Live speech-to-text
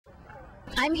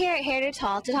I'm here at Heritage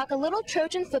Hall to talk a little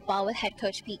Trojan football with head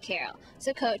coach Pete Carroll.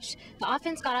 So, Coach, the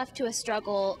offense got off to a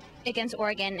struggle against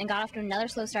Oregon and got off to another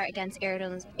slow start against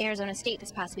Arizona State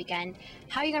this past weekend.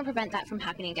 How are you going to prevent that from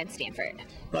happening against Stanford?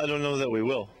 Well, I don't know that we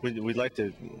will. We'd like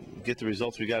to get the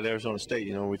results we got at Arizona State.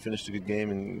 You know, we finished a good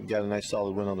game and got a nice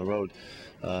solid win on the road,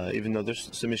 even though there's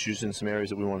some issues in some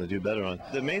areas that we want to do better on.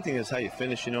 The main thing is how you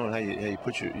finish, you know, and how you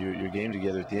put your game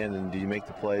together at the end, and do you make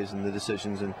the plays and the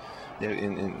decisions and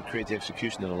create the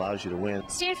execution that allows you to win.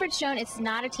 Stanford's shown it's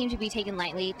not a team to be taken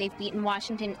lightly. They've beaten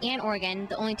Washington and Oregon,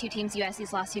 the only two teams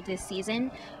USC's lost to this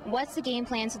season. What's the game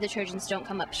plan so the Trojans don't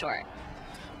come up short?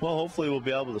 Well, hopefully we'll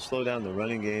be able to slow down the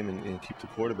running game and keep the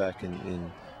quarterback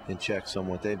in check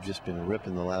somewhat. They've just been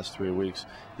ripping the last 3 weeks.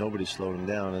 Nobody's slowed them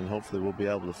down, and hopefully we'll be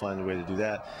able to find a way to do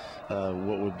that.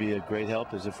 What would be a great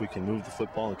help is if we can move the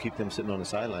football and keep them sitting on the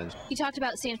sidelines. You talked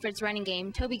about Stanford's running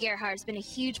game. Toby Gerhardt's been a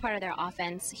huge part of their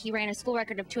offense. He ran a school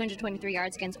record of 223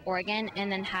 yards against Oregon and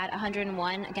then had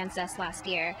 101 against us last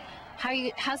year.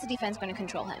 How's the defense going to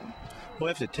control him? We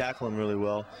have to tackle him really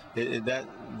well.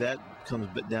 That comes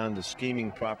down to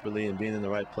scheming properly and being in the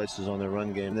right places on their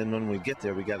run game. And then when we get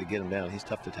there, we got to get him down. He's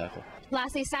tough to tackle.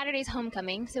 Lastly, Saturday's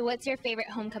homecoming. So what's your favorite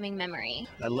homecoming memory?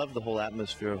 I love the whole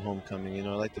atmosphere of homecoming. You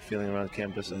know, I like the feeling around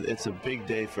campus. It's a big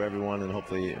day for everyone, and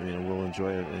hopefully, we'll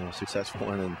enjoy a successful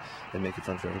one and make it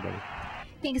fun for everybody.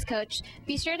 Thanks, Coach.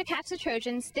 Be sure to catch the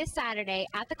Trojans this Saturday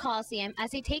at the Coliseum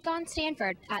as they take on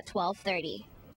Stanford at 12:30.